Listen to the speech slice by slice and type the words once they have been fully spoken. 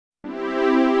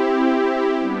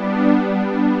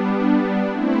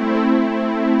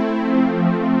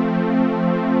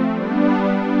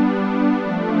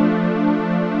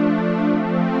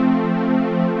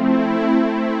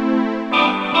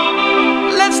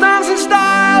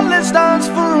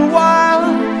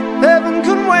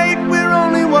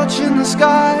watching the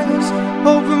skies,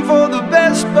 hoping for the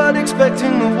best but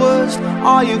expecting the worst.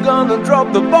 Are you gonna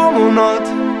drop the bomb or not?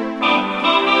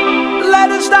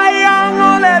 Let us die young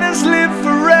or let us live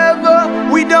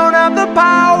forever. We don't have the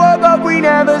power but we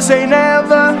never say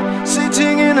never.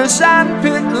 Sitting in a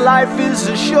sandpit, life is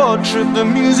a short trip. The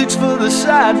music's for the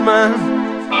sad man.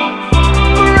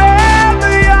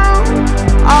 Forever young,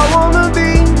 I wanna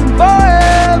be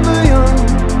forever young.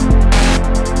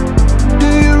 Do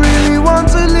you really want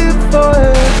to live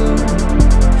forever?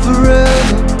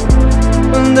 Forever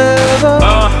and ever.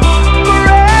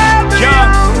 Forever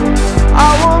young, I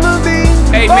wanna be.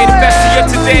 Hey, may the best of your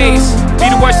todays be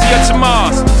the worst of your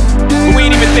tomorrows. But we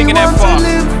ain't even thinking that far. You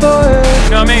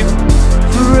know what I mean?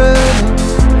 Forever,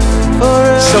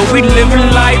 forever. So we living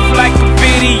life like a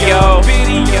video,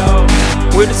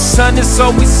 where the sun is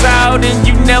always out and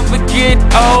you never get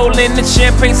old, and the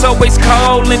champagne's always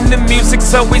cold and the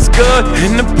music's always good,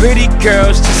 and the pretty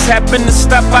girls just happen to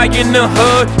stop by in the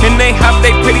hood, and they hop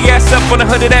their pretty ass up on the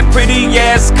hood of that pretty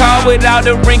ass car without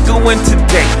a wrinkle in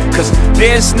today. Cause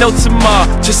there's no tomorrow,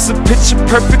 just a picture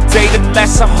perfect day that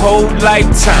lasts a whole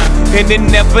lifetime, and it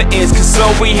never ends, cause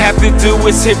all we have to do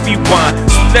is hit rewind.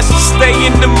 So let's just stay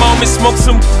in the moment, smoke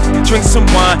some, drink some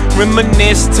wine,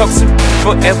 reminisce, talk some.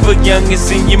 Forever young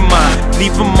is in your mind.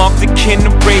 Leave them off the kin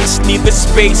race, neither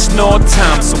space nor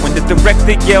time. So when the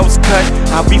director yells cut,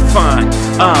 I'll be fine.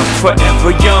 I'm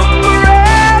forever young.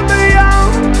 Forever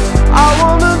young, I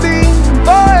wanna be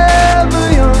forever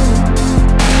young.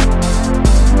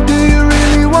 Do you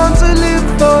really want to live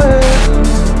forever?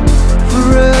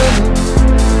 Forever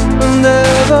and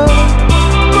ever.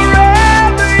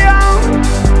 Forever young,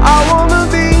 I wanna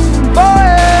be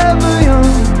forever young.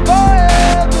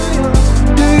 Forever young.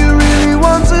 Do you really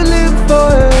want to live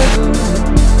forever?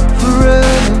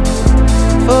 Forever,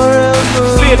 forever.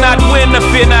 Fear not when or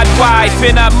fear not why,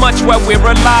 fear not much while we're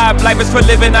alive. Life is for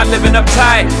living, not living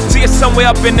uptight. See us somewhere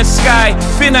up in the sky.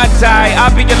 Fear not die,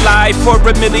 I'll be alive for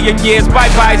a million years.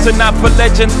 Bye-byes are not for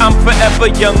legends, I'm forever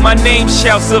young. My name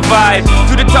shall survive.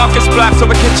 Through the darkest blocks,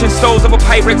 over kitchen stoves, over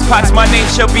Pyrex pots, my name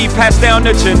shall be passed down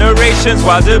to generations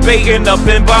while debating up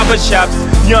in barbershops.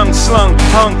 Young, slung,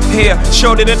 hung here,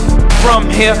 shorter than from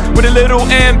here, with a little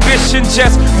ambition,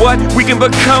 just what we can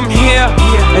become here.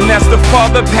 And as the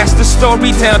father passed the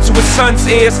story down to his son's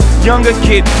ears, younger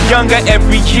kid, younger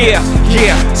every year.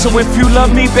 Yeah, so if you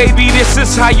love me, baby, this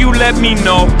is how you let me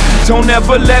know. Don't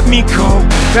ever let me go,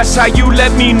 that's how you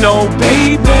let me know,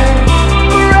 baby.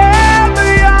 Forever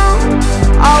young,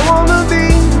 I wanna be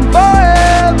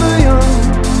forever young.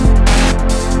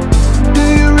 Do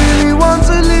you really want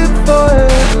to live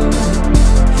forever?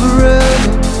 Forever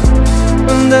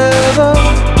and ever.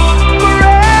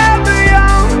 Forever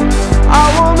young, I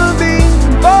wanna be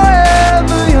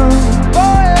forever young.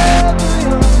 Forever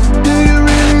young. Do you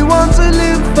really want to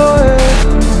live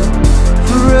forever?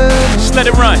 Forever. Just let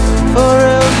it run.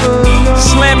 Forever young.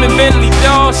 Slamming Bentley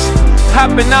doors,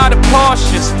 hopping out of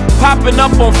Porsches, popping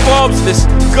up on Forbes list,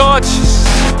 gorgeous.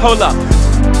 Hold up,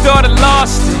 thought I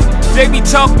lost it. They be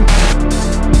talking,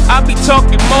 I be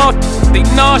talking more. They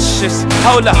nauseous.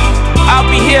 Hold up, I'll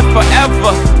be here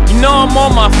forever. You know I'm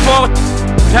on my fourth,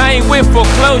 but I ain't with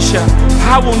foreclosure.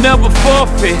 I will never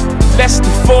forfeit less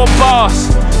than 4 bars.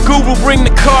 Google, bring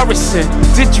the chorus in.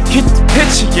 Did you get the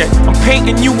picture yet? I'm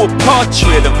painting you a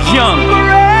portrait of young.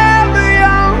 Forever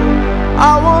young,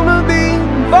 I wanna be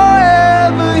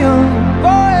forever